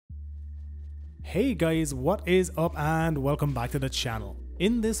Hey guys, what is up and welcome back to the channel.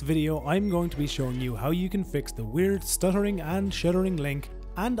 In this video I'm going to be showing you how you can fix the weird stuttering and shuddering link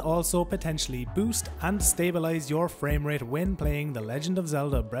and also potentially boost and stabilize your frame rate when playing The Legend of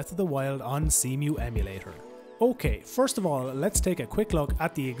Zelda Breath of the Wild on Cemu Emulator. Okay, first of all let's take a quick look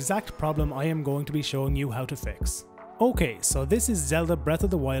at the exact problem I am going to be showing you how to fix. Okay, so this is Zelda Breath of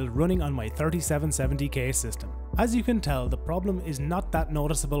the Wild running on my 3770K system. As you can tell, the problem is not that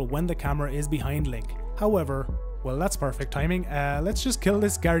noticeable when the camera is behind Link. However, well, that's perfect timing. Let's just kill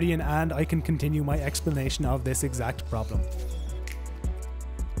this Guardian and I can continue my explanation of this exact problem.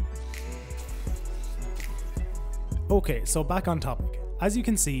 Okay, so back on topic. As you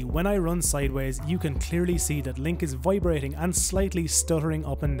can see, when I run sideways, you can clearly see that Link is vibrating and slightly stuttering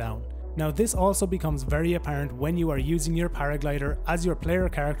up and down. Now this also becomes very apparent when you are using your paraglider, as your player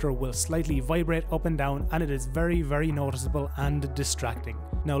character will slightly vibrate up and down and it is very noticeable and distracting.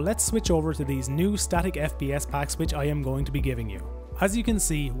 Now let's switch over to these new static FPS packs which I am going to be giving you. As you can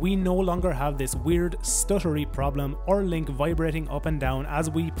see, we no longer have this weird stuttery problem or Link vibrating up and down as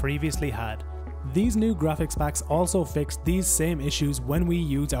we previously had. These new graphics packs also fix these same issues when we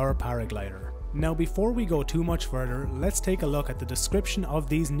use our paraglider. Now before we go too much further, let's take a look at the description of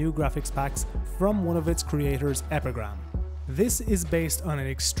these new graphics packs from one of its creators, Epigram. This is based on an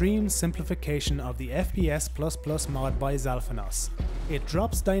extreme simplification of the FPS++ mod by Zalfanos. It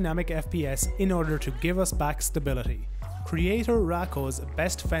drops dynamic FPS in order to give us back stability. Creator Rako's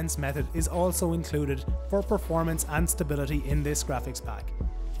best fence method is also included for performance and stability in this graphics pack.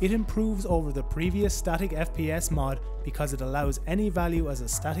 It improves over the previous static FPS mod because it allows any value as a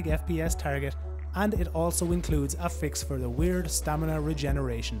static FPS target, and it also includes a fix for the weird stamina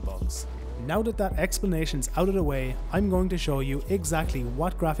regeneration bugs. Now that explanation's out of the way, I'm going to show you exactly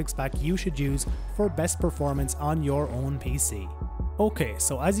what graphics pack you should use for best performance on your own PC. Okay,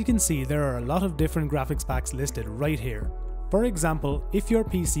 so as you can see, there are a lot of different graphics packs listed right here. For example, if your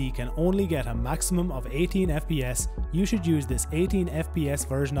PC can only get a maximum of 18 FPS, you should use this 18 FPS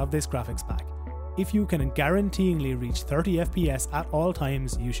version of this graphics pack. If you can guaranteeingly reach 30 FPS at all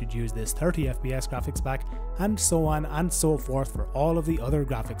times, you should use this 30 FPS graphics pack, and so on and so forth for all of the other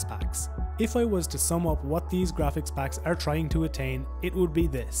graphics packs. If I was to sum up what these graphics packs are trying to attain, it would be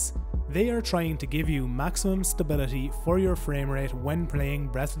this. They are trying to give you maximum stability for your frame rate when playing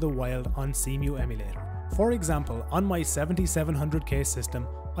Breath of the Wild on Cemu Emulator. For example, on my 7700K system,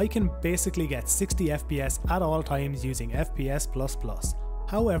 I can basically get 60 FPS at all times using FPS++.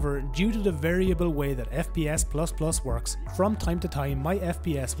 However, due to the variable way that FPS++ works, from time to time my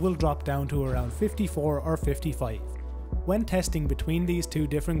FPS will drop down to around 54 or 55. When testing between these two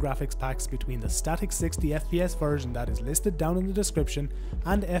different graphics packs, between the static 60 FPS version that is listed down in the description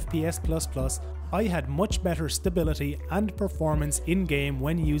and FPS++, I had much better stability and performance in-game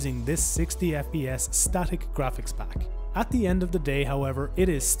when using this 60 FPS static graphics pack. At the end of the day, however, it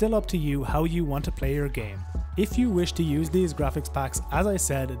is still up to you how you want to play your game. If you wish to use these graphics packs, as I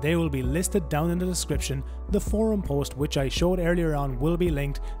said, they will be listed down in the description. The forum post which I showed earlier on will be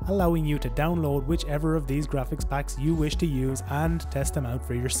linked, allowing you to download whichever of these graphics packs you wish to use and test them out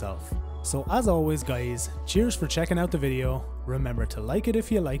for yourself. So as always guys, cheers for checking out the video. Remember to like it if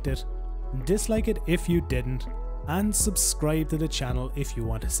you liked it, dislike it if you didn't, and subscribe to the channel if you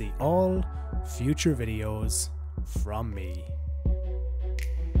want to see all future videos from me.